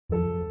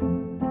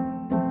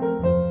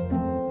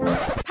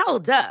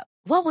Hold up.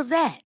 What was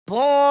that?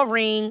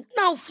 Boring.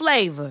 No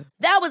flavor.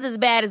 That was as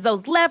bad as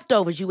those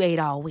leftovers you ate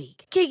all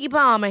week. Keke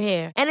Palmer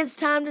here. And it's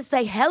time to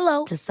say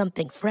hello to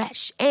something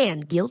fresh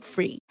and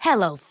guilt-free.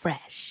 Hello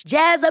Fresh.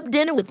 Jazz up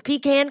dinner with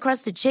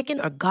pecan-crusted chicken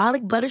or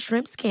garlic butter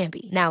shrimp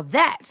scampi. Now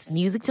that's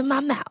music to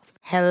my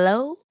mouth.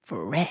 Hello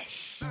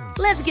Fresh.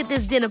 Let's get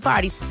this dinner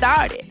party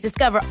started.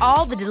 Discover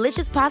all the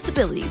delicious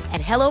possibilities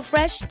at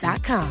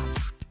hellofresh.com.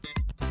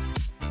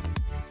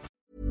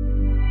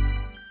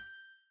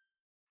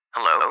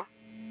 Hello?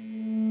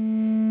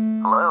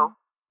 Hello?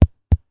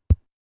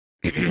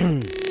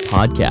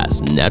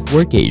 Podcast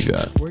Network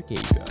Asia.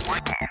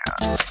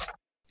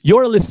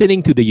 You're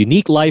listening to the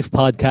Unique Life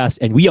Podcast,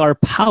 and we are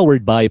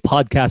powered by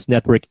Podcast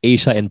Network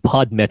Asia and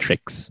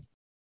Podmetrics.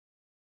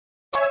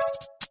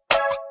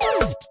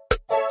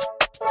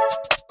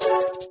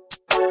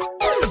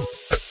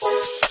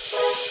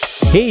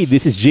 Hey,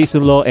 this is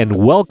Jason Law, and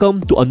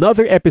welcome to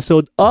another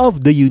episode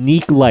of The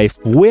Unique Life,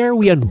 where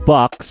we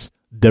unbox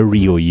the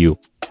real you.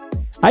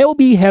 I will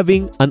be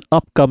having an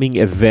upcoming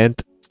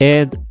event,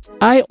 and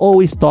I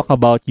always talk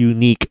about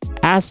unique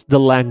as the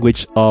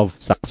language of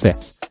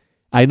success.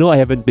 I know I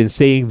haven't been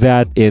saying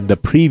that in the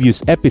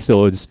previous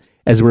episodes,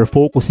 as we're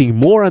focusing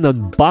more on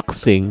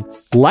unboxing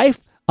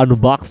life,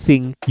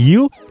 unboxing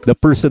you, the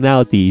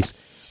personalities.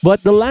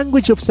 But the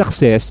language of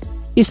success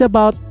is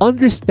about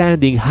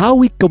understanding how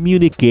we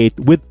communicate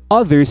with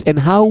others and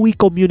how we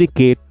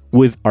communicate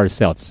with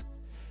ourselves.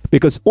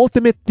 Because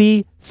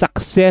ultimately,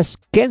 success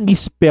can be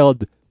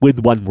spelled with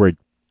one word.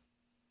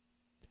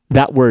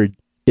 That word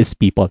is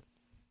people.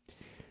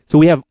 So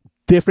we have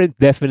different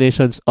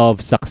definitions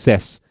of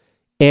success.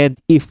 And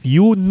if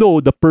you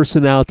know the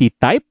personality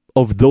type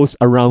of those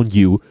around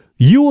you,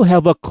 you will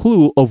have a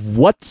clue of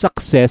what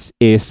success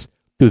is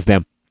to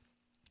them.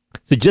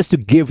 So just to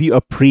give you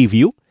a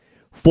preview,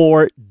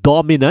 for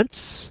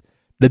dominants,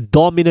 the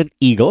dominant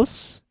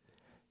eagles,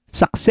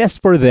 success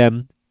for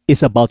them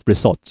is about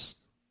results.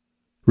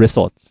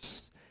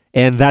 Results.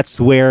 And that's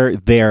where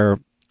their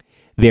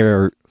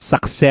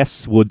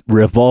success would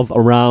revolve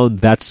around.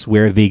 That's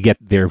where they get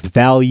their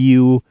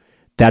value.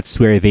 That's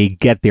where they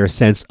get their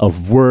sense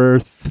of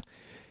worth.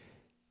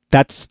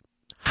 That's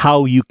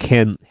how you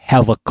can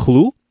have a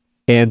clue,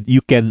 and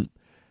you can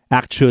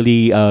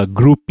actually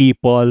group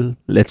people.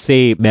 Let's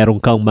say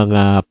meron kang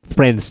mga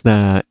friends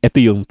na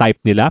ito yung type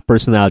nila,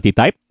 personality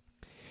type.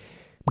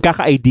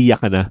 Magkaka-idea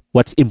ka na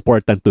what's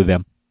important to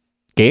them.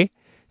 Okay?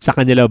 Sa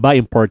kanila ba,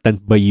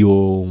 important ba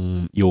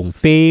yung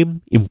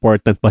fame?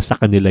 Important ba sa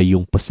kanila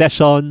yung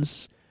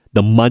possessions?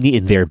 The money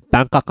in their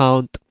bank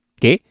account?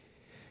 Okay?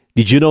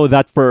 Did you know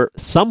that for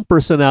some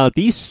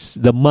personalities,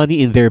 the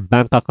money in their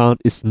bank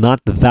account is not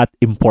that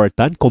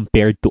important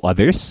compared to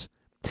others?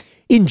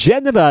 In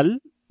general,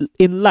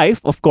 in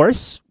life, of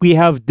course, we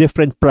have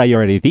different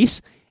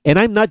priorities. And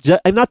I'm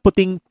not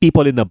putting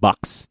people in a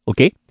box,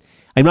 okay?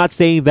 I'm not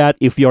saying that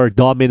if you're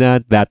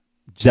dominant, that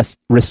just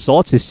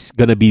results is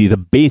going to be the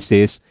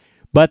basis,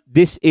 but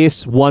this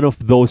is one of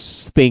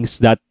those things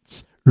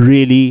that's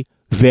really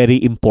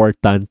very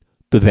important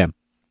to them.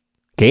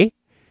 Okay?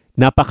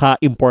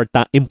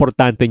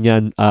 Importante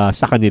niyan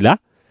sa kanila.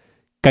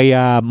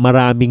 Kaya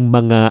maraming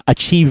mga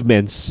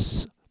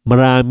achievements,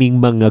 maraming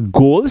mga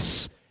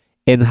goals,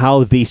 and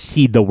how they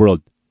see the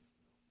world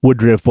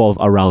would revolve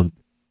around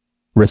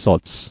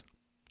results.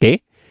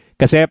 Okay?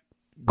 Kasi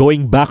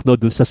going back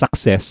dun sa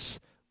success,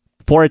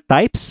 4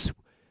 types,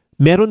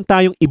 meron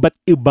tayong iba't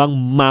ibang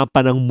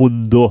mapa ng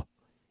mundo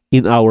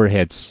in our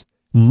heads.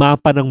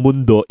 Mapa ng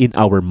mundo in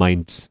our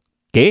minds.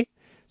 Okay?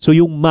 So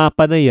yung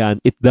mapa na yan,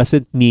 it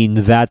doesn't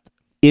mean that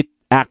it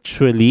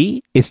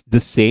actually is the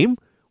same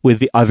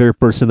with the other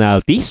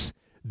personalities.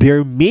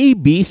 There may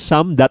be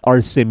some that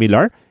are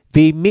similar.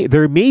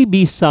 There may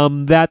be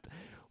some that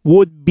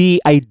would be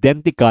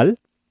identical,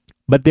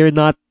 but they're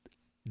not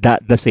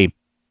that the same.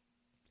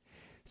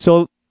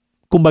 So,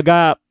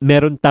 kumbaga,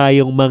 meron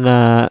tayong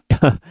mga,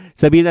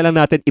 sabihin na lang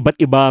natin, iba't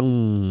ibang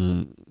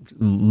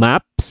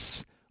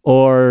maps,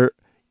 or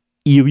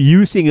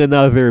using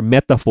another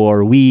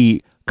metaphor,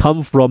 we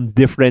come from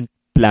different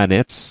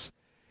planets,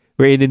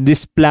 wherein in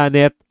this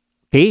planet,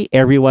 okay,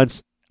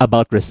 everyone's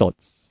about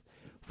results.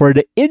 For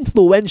the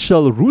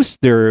influential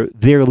rooster,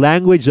 their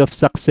language of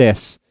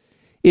success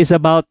is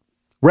about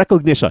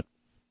recognition.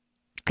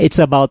 It's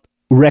about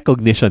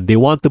recognition. They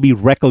want to be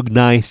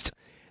recognized.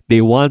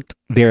 They want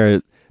their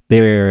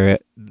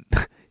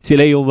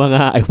sila yung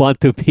mga, I want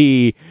to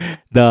be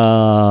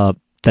the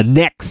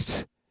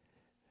next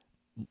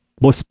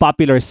most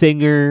popular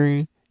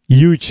singer,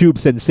 YouTube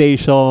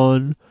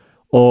sensation,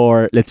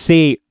 or let's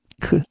say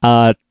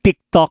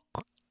TikTok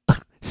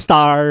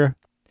star.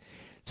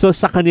 So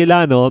sa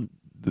kanila, no,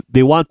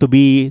 they want to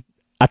be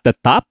at the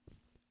top,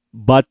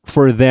 but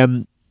for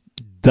them,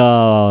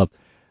 the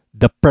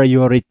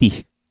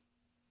priority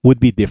would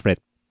be different.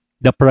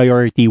 The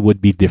priority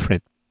would be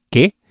different.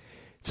 Okay?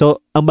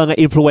 So, ang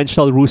mga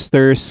influential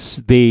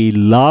roosters, they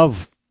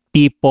love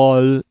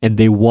people and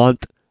they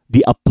want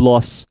the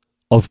applause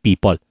of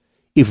people.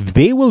 If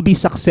they will be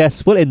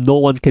successful and no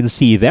one can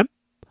see them,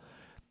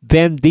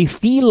 then they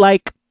feel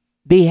like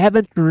they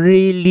haven't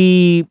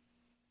really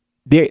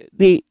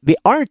they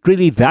aren't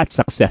really that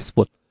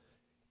successful.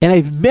 And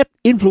I've met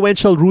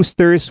influential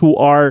roosters who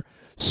are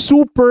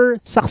super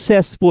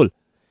successful,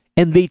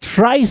 and they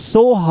try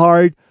so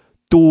hard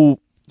to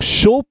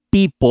show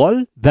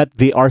people that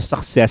they are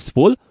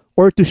successful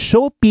or to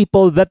show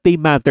people that they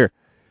matter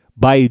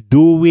by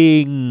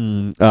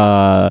doing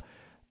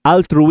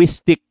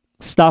altruistic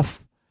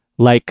stuff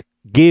like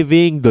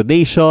giving,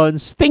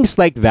 donations, things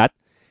like that.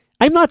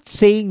 I'm not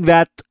saying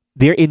that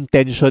their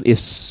intention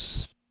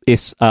is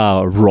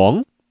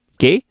wrong.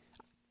 Okay,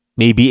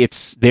 maybe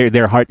it's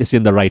their heart is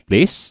in the right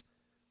place.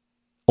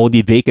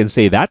 Only they can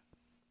say that.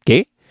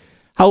 Okay,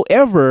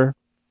 however,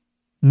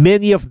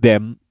 many of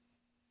them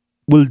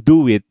will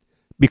do it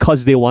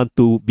because they want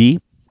to be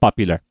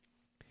popular.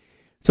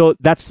 So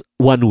that's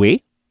one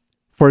way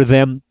for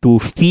them to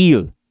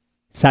feel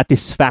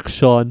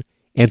satisfaction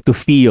and to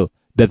feel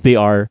that they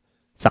are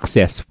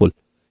successful.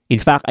 In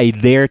fact, I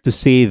dare to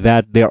say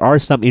that there are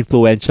some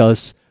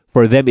influentials,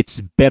 for them it's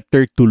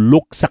better to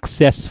look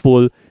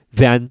successful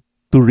than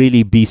to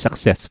really be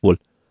successful.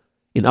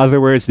 In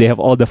other words, they have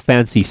all the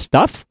fancy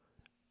stuff.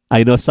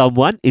 I know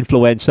someone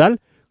influential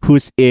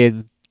who's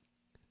in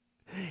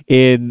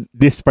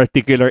this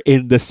particular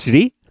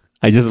industry.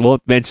 I just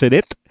won't mention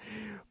it.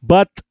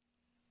 But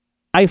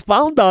I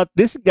found out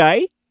this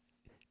guy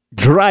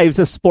drives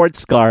a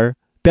sports car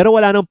pero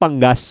wala nang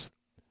panggas.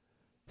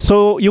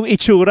 So yung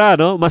itsura,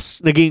 no,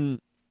 mas naging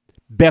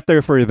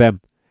better for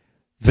them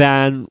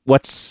than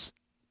what's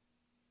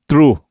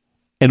true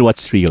and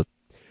what's real.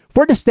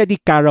 For the steady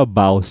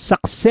Carabao,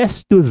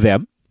 success to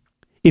them,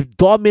 if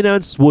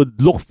dominance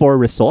would look for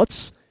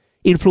results,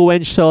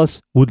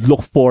 influentials would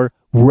look for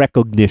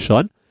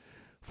recognition.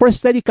 For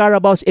steady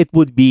Carabaos, it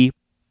would be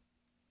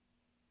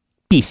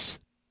peace,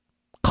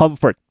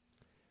 comfort.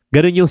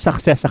 Ganun yung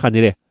success sa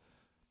kanila.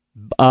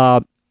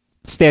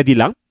 Steady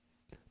lang.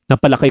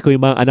 Napalaki ko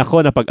yung mga anak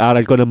ko,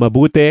 napag-aral ko ng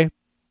mabuti.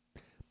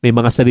 May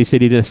mga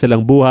sarili-sarili na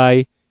silang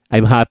buhay.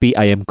 I'm happy,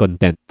 I am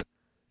content.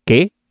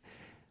 Okay?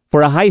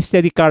 For a high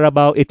steady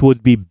Carabao, it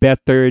would be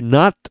better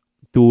not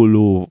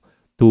to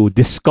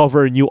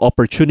discover new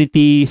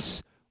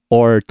opportunities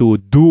or to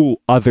do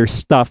other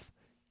stuff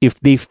if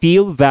they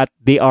feel that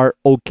they are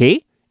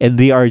okay and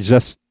they are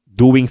just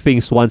doing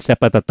things one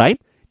step at a time,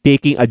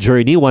 taking a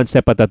journey one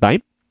step at a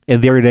time,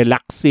 and they're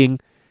relaxing,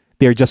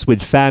 they're just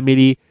with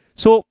family.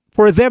 So,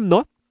 for them,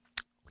 no,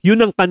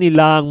 yun ang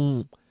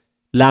kanilang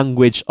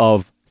language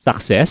of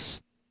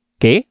success.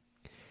 Okay?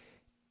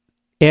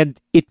 And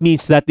it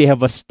means that they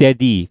have a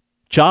steady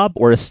job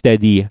or a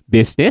steady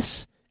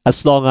business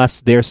as long as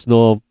there's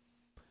no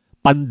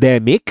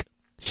pandemic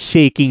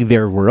shaking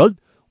their world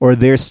or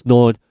there's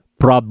no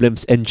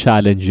problems and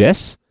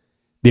challenges.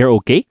 They're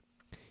okay.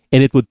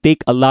 And it would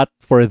take a lot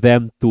for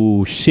them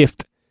to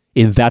shift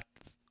in that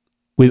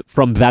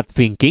from that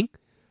thinking,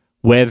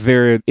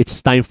 whether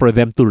it's time for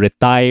them to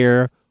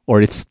retire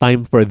or it's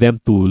time for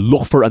them to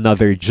look for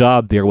another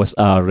job. There was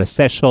a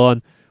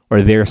recession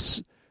or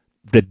there's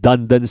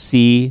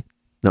redundancy,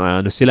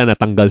 na sila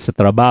natanggal sa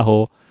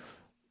trabaho.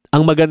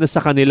 Ang maganda sa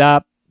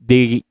kanila,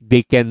 they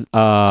can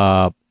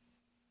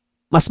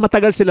mas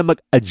matagal sila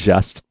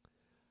mag-adjust.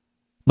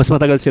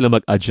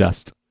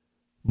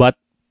 But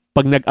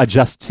pag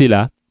nag-adjust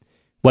sila,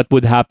 what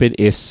would happen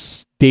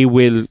is they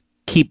will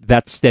keep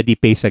that steady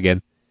pace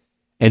again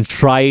and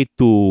try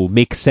to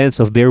make sense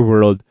of their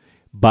world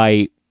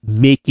by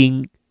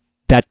making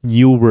that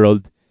new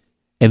world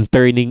and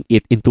turning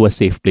it into a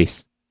safe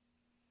place.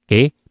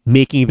 Okay?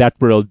 Making that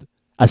world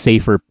a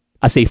safe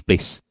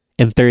place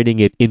and turning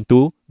it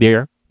into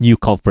their new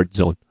comfort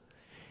zone.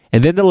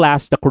 And then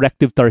the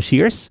corrective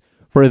tarsiers,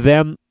 for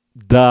them,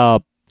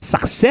 the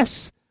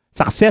success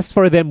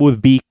for them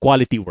would be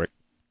quality work.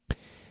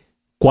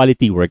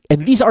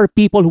 And these are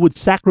people who would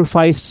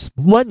sacrifice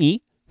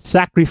money,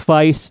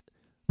 sacrifice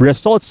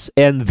results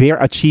and their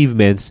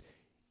achievements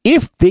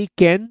if they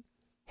can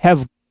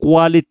have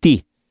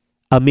quality,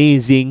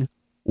 amazing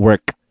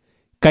work.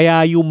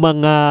 Kaya yung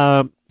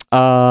mga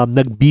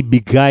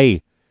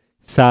nagbibigay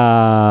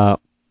sa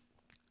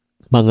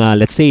mga,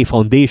 let's say,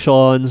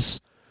 foundations,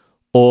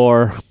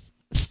 or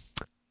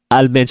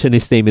I'll mention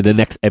his name in the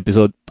next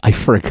episode. I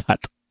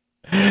forgot.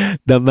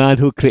 The man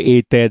who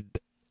created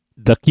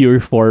the cure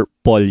for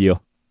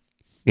polio.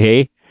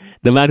 Okay?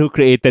 The man who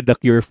created the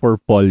cure for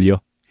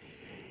polio.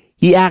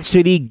 He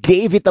actually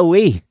gave it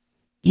away.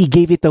 He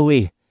gave it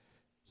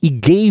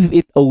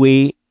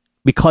away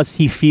because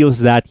he feels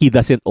that he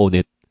doesn't own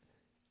it.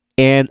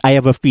 And I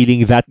have a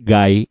feeling that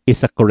guy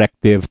is a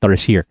corrective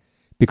tarsier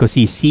because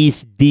he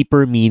sees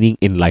deeper meaning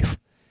in life.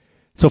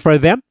 So for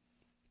them,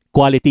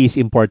 quality is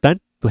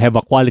important. To have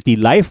a quality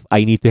life,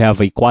 I need to have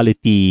a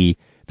quality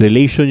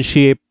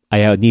relationship.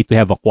 I need to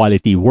have a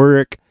quality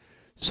work.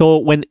 So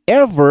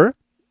whenever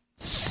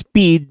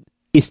speed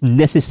is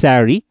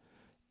necessary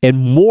and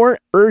more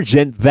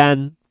urgent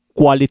than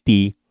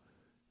quality,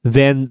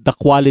 then the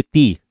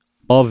quality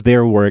of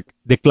their work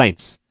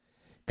declines.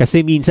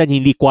 Kasi minsan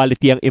hindi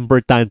quality ang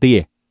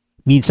importante eh.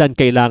 Minsan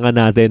kailangan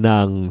natin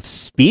ng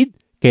speed,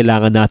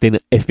 kailangan natin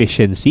ng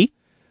efficiency.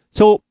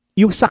 So,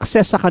 yung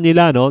success sa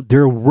kanila, no,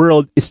 their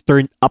world is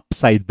turned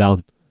upside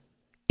down.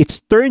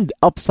 It's turned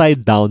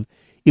upside down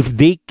if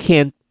they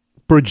can't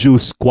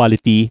produce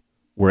quality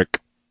work.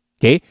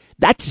 Okay?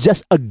 That's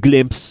just a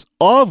glimpse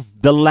of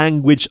the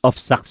language of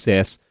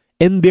success,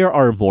 and there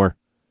are more.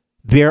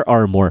 There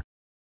are more.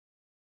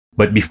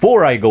 But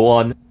before I go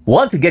on,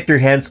 want to get your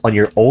hands on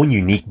your own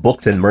unique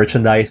books and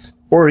merchandise?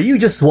 Or you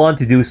just want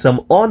to do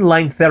some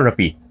online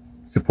therapy?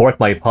 Support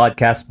my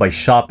podcast by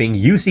shopping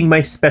using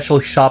my special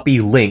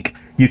Shopee link.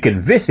 You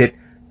can visit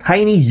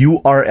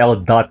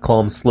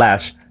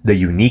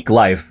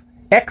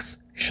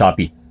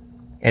tinyurl.com/theuniquelife_Shopee.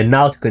 And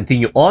now to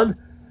continue on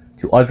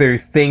to other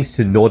things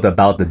to note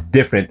about the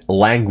different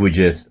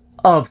languages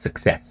of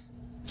success.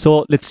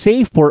 So let's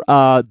say for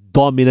a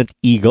dominant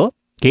eagle,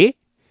 okay,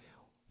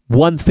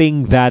 one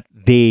thing that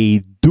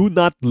they do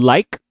not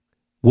like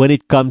when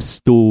it comes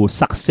to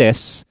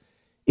success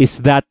is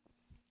that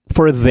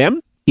for them,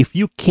 if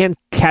you can't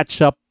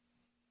catch up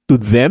to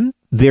them,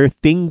 their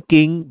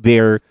thinking,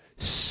 their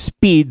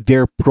speed,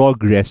 their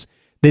progress,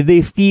 then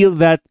they feel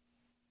that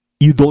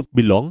you don't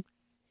belong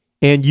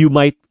and you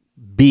might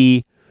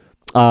be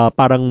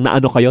parang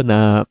naano kayo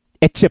na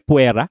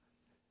etchepuera,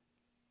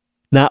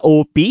 na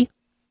OP.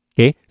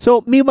 Okay?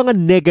 So may mga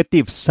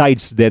negative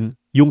sides then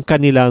yung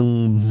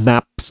kanilang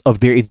maps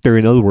of their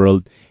internal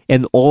world,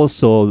 and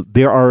also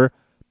there are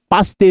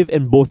positive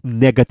and both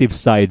negative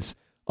sides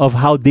of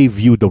how they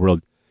view the world.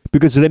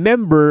 Because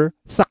remember,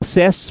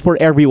 success for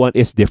everyone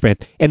is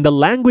different, and the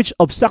language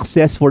of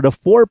success for the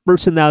 4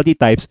 personality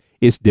types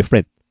is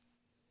different.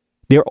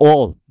 They're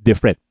all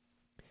different.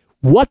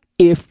 What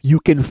if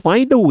you can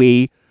find a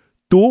way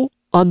to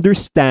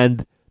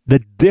understand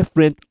the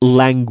different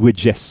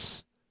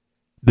languages?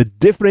 The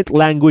different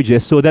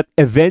languages, so that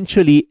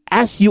eventually,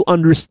 as you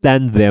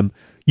understand them,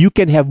 you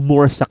can have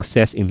more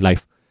success in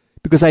life.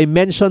 Because I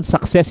mentioned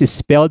success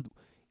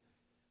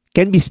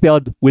can be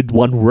spelled with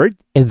one word,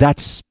 and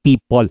that's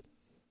people.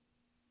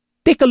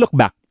 Take a look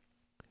back.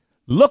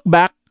 Look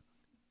back,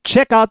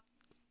 check out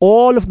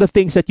all of the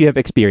things that you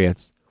have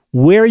experienced,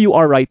 where you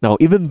are right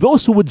now. Even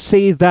those who would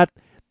say that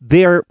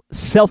they're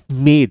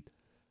self-made.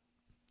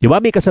 Di ba?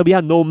 May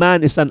kasabihan, no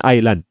man is an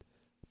island.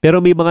 Pero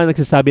may mga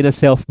nagsasabi na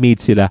self-made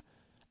sila.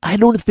 I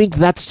don't think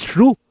that's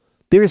true.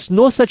 There is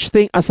no such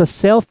thing as a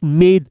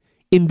self-made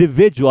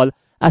individual,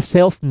 a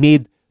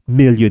self-made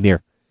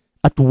millionaire.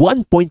 At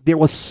one point, there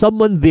was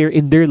someone there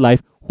in their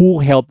life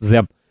who helped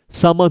them.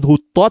 Someone who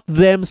taught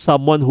them,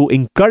 someone who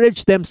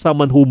encouraged them,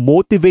 someone who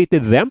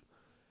motivated them.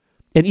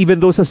 And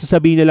even though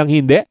sasabihin nilang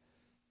hindi,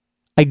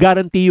 I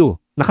guarantee you,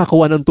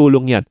 nakakuha ng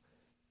tulong yan.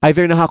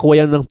 Either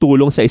nakakuha yan ng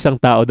tulong sa isang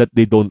tao that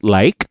they don't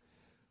like,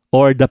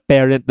 or the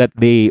parent that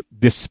they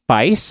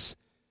despise.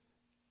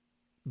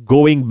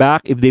 Going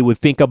back, if they would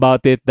think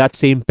about it, that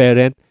same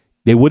parent,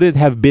 they wouldn't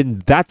have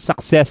been that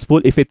successful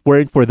if it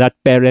weren't for that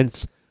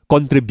parent's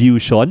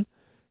contribution.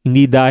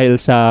 Hindi dahil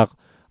sa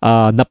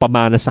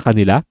napamana sa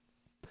kanila.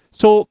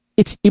 So,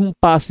 it's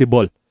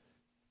impossible.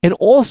 And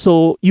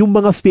also, yung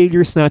mga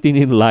failures natin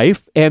in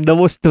life, and the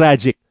most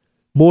tragic,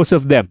 most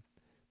of them,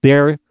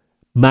 they're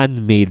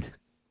man-made.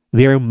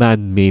 They're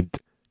man-made.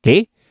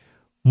 Okay?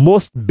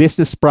 Most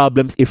business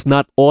problems, if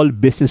not all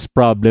business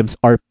problems,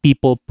 are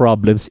people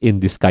problems in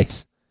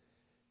disguise.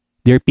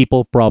 They're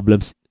people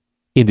problems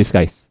in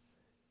disguise.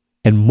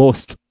 And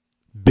most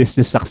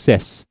business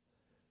success,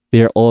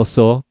 they're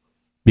also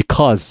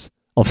because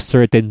of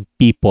certain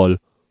people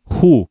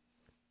who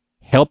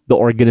help the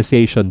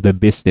organization, the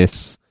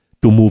business,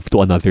 to move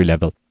to another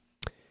level.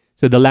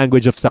 So the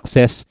language of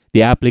success,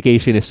 the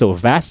application is so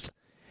vast.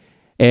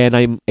 And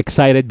I'm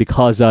excited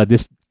because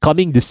this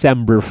coming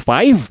December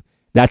 5,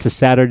 that's a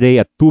Saturday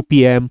at 2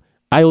 p.m.,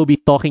 I will be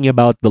talking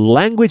about the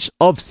language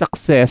of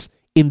success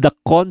in the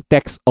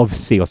context of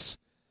sales,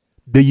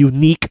 the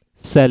unique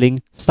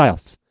selling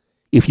styles.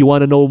 If you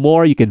want to know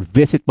more, you can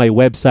visit my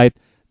website,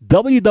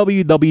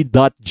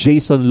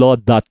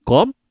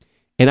 www.jasonlaw.com,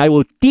 and I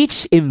will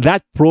teach in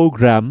that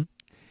program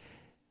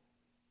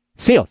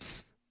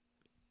sales.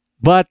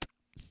 But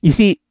you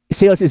see,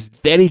 sales is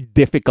very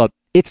difficult.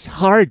 It's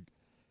hard.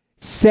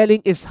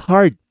 Selling is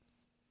hard.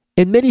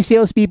 And many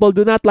salespeople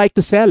do not like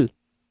to sell.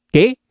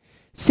 Okay?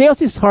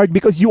 Sales is hard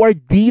because you are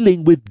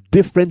dealing with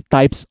different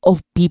types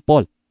of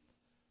people.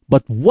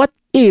 But what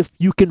if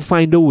you can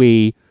find a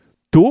way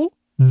to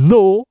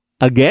know,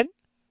 again,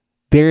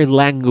 their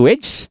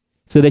language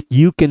so that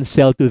you can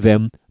sell to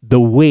them the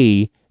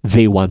way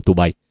they want to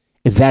buy?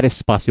 And that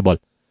is possible.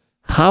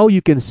 How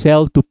you can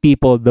sell to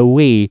people the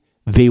way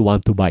they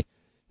want to buy.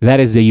 That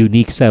is the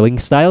unique selling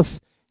styles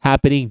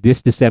happening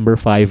this December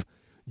 5.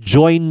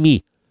 Join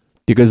me.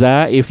 Because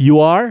if you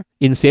are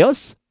in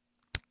sales,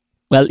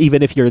 well,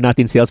 even if you're not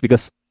in sales,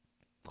 because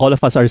all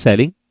of us are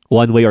selling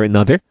one way or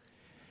another,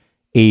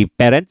 a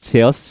parent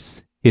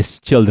sells his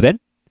children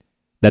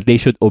that they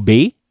should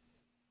obey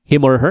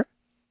him or her,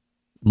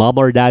 mom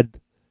or dad,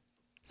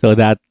 so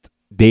that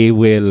they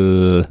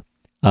will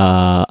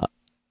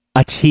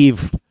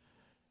achieve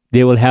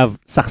they will have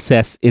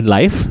success in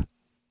life.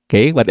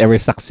 Okay, whatever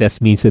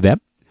success means to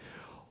them.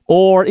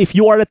 Or if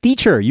you are a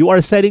teacher, you are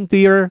setting to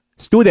your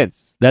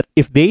students that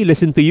if they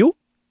listen to you,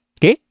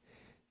 okay,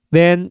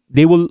 then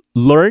they will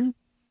learn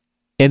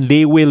and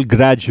they will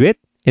graduate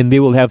and they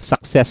will have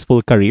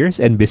successful careers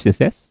and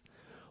businesses.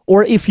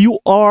 Or if you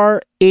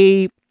are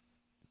a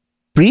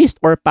priest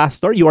or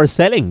pastor, you are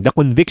selling the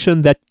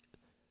conviction that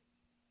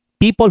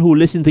people who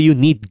listen to you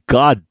need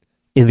God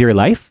in their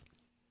life.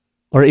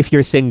 Or if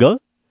you're single,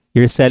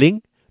 you're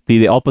selling to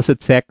the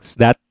opposite sex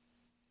that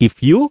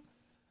if you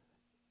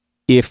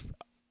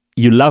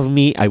love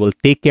me, I will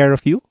take care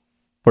of you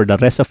for the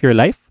rest of your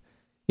life.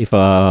 If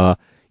a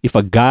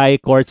guy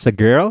courts a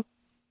girl,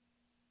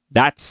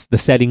 that's the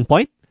selling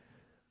point.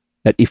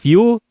 That if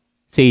you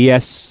say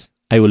yes,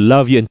 I will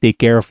love you and take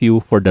care of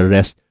you for the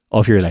rest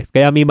of your life.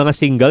 Kaya may mga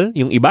single,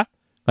 yung iba,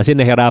 kasi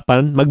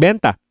nahirapan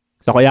magbenta.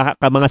 So kaya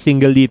ka mga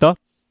single dito,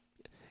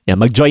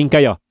 mag-join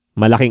kayo.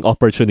 Malaking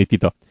opportunity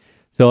to.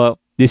 So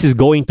this is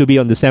going to be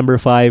on December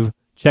 5.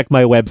 Check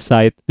my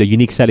website, The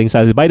Unique Selling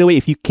Styles. By the way,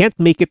 if you can't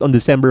make it on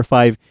December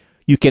 5,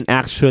 you can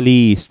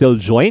actually still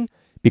join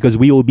because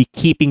we will be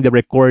keeping the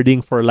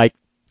recording for like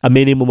a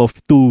minimum of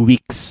 2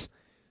 weeks.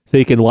 So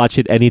you can watch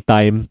it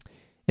anytime.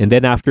 And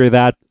then after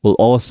that, we'll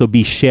also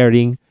be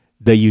sharing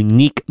the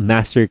unique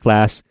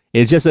masterclass.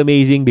 It's just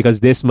amazing because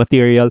this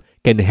material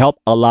can help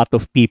a lot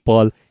of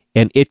people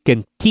and it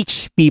can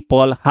teach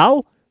people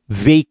how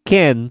they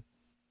can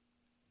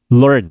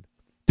learn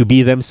to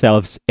be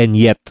themselves and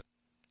yet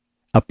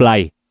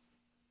apply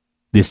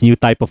this new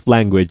type of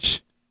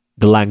language,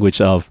 the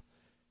language of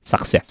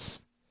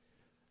success.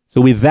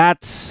 So with that,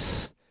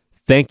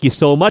 thank you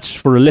so much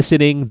for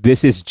listening.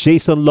 This is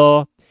Jason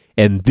Law,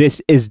 and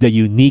this is The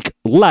Unique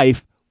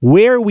Life,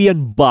 where we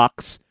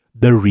unbox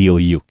the real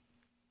you.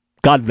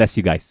 God bless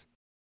you guys.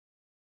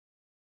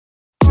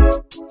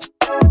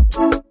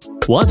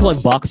 Want to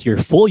unbox your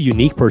full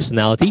unique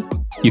personality?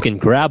 You can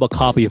grab a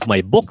copy of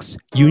my books,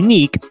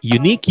 Unique,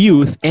 Unique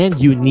Youth, and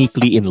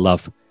Uniquely in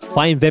Love.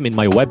 Find them in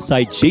my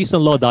website,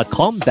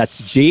 jasonlaw.com.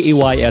 That's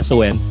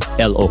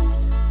JAYSONLO.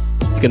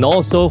 You can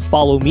also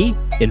follow me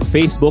in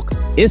Facebook,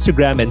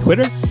 Instagram, and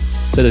Twitter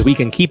so that we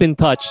can keep in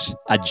touch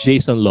at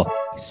Jason Law.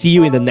 See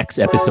you in the next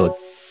episode.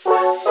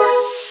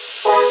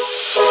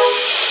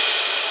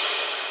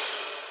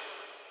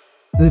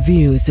 The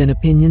views and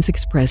opinions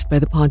expressed by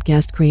the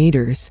podcast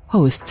creators,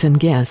 hosts, and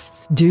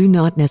guests do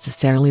not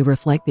necessarily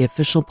reflect the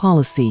official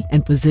policy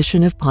and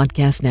position of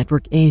Podcast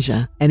Network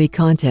Asia. Any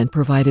content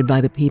provided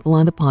by the people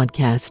on the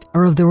podcast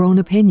are of their own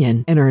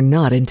opinion and are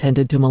not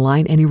intended to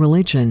malign any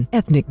religion,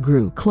 ethnic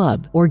group,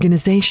 club,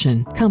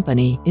 organization,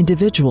 company,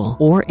 individual,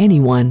 or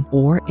anyone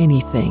or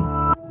anything.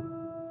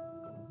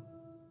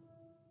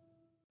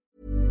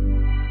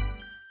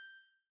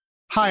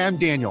 Hi, I'm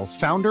Daniel,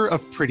 founder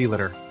of Pretty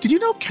Litter. Did you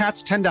know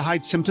cats tend to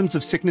hide symptoms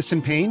of sickness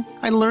and pain?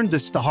 I learned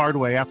this the hard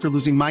way after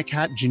losing my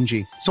cat,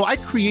 Gingy. So I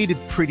created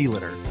Pretty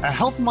Litter, a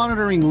health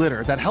monitoring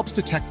litter that helps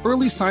detect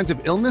early signs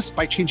of illness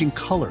by changing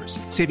colors,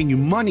 saving you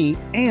money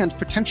and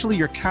potentially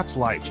your cat's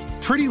life.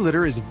 Pretty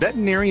Litter is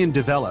veterinarian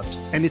developed,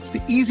 and it's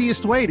the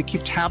easiest way to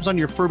keep tabs on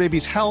your fur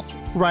baby's health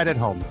right at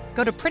home.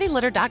 Go to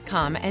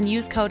prettylitter.com and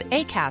use code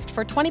ACAST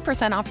for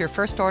 20% off your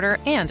first order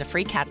and a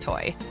free cat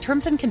toy.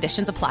 Terms and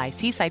conditions apply.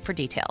 See site for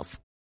details.